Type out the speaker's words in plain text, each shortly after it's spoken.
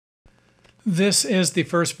This is the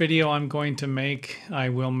first video I'm going to make. I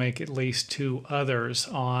will make at least 2 others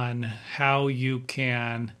on how you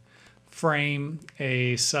can frame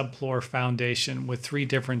a subfloor foundation with 3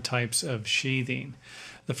 different types of sheathing.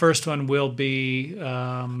 The first one will be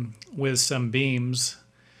with some beams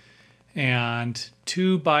and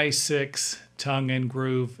 2x6 tongue and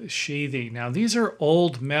groove sheathing. Now these are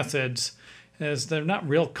old methods as they're not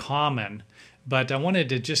real common. But I wanted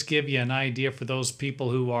to just give you an idea for those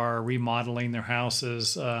people who are remodeling their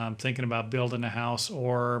houses, thinking about building a house,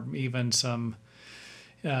 or even some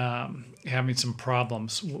having some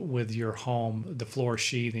problems with your home, the floor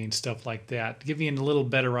sheathing, stuff like that. To give you a little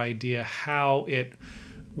better idea how it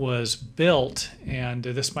was built, and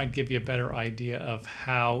this might give you a better idea of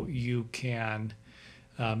how you can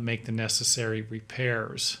make the necessary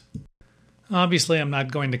repairs. Obviously, I'm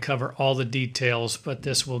not going to cover all the details, but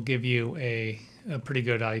this will give you a pretty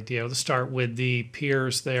good idea. Let's start with the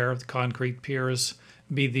piers there. The concrete piers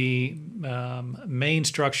be the main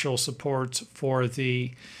structural supports for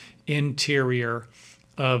the interior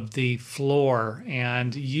of the floor.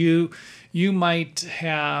 And you might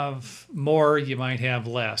have more, you might have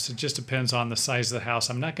less. It just depends on the size of the house.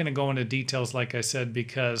 I'm not going to go into details, like I said,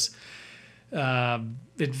 because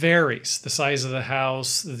it varies. The size of the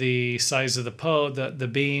house, the size of the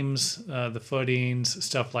beams, the footings,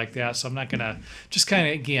 stuff like that. So I'm not going to, just kind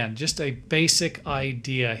of, again, just a basic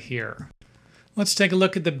idea here. Let's take a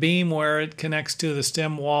look at the beam where it connects to the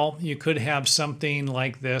stem wall. You could have something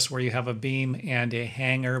like this where you have a beam and a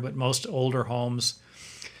hanger, but most older homes,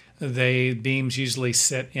 the beams usually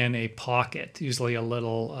sit in a pocket, usually a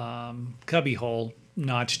little cubby hole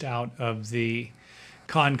notched out of the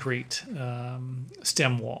concrete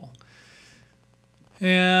stem wall.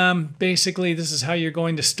 And basically this is how you're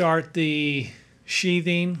going to start the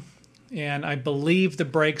sheathing, and I believe the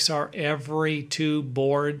breaks are every 2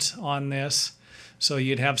 boards on this. So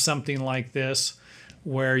you'd have something like this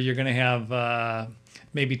where you're going to have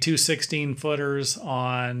maybe 2 16-footers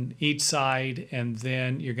on each side, and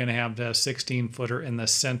then you're going to have the 16-footer in the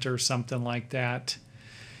center, something like that.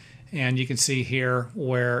 And you can see here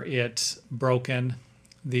where it's broken.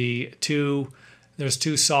 There's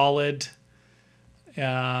 2 solid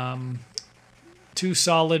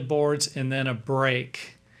boards and then a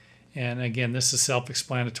break. And again, this is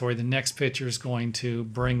self-explanatory. The next picture is going to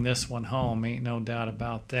bring this one home, ain't no doubt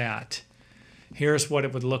about that. Here's what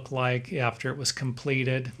it would look like after it was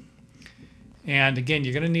completed. And again,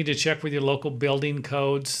 you're going to need to check with your local building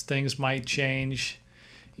codes. Things might change.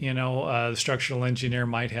 You know, the structural engineer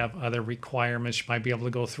might have other requirements. You might be able to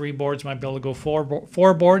go 3 boards, might be able to go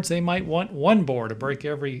 4 boards. They might want 1 board to break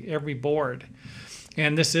every board.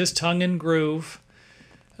 And this is tongue and groove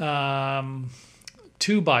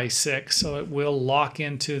 2x6, so it will lock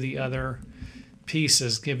into the other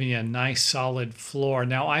pieces, giving you a nice solid floor.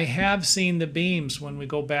 Now, I have seen the beams when we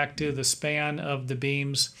go back to the span of the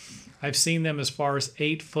beams. I've seen them as far as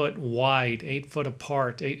 8 foot wide, 8 foot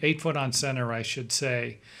apart, 8 foot on center, I should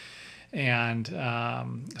say. And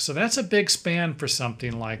so that's a big span for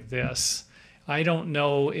something like this. I don't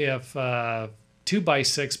know if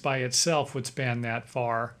 2x6 by itself would span that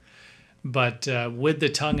far, but with the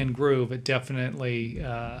tongue and groove, it definitely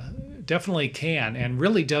can, and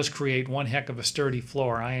really does create one heck of a sturdy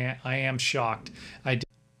floor. I am shocked. I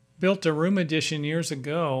built a room addition years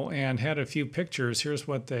ago and had a few pictures. Here's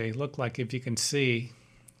what they look like, if you can see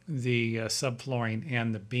the subflooring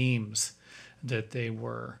and the beams that they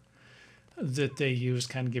used,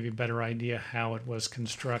 kind of give you a better idea how it was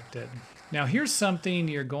constructed. Now here's something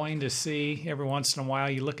you're going to see every once in a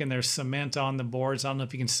while. You look and there's cement on the boards. I don't know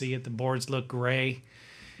if you can see it. The boards look gray,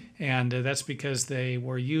 and that's because they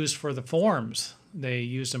were used for the forms. They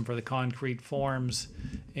used them for the concrete forms,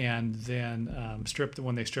 and then when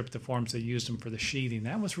they stripped the forms, they used them for the sheathing.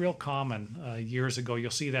 That was real common years ago.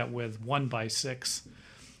 You'll see that with 1x6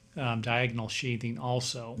 diagonal sheathing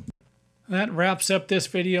also. That wraps up this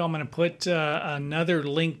video. I'm going to put another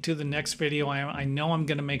link to the next video. I know I'm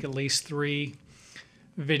going to make at least 3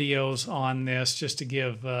 videos on this, just to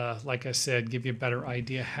give, like I said, give you a better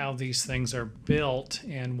idea how these things are built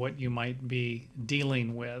and what you might be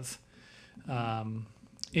dealing with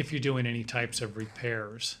if you're doing any types of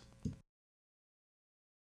repairs.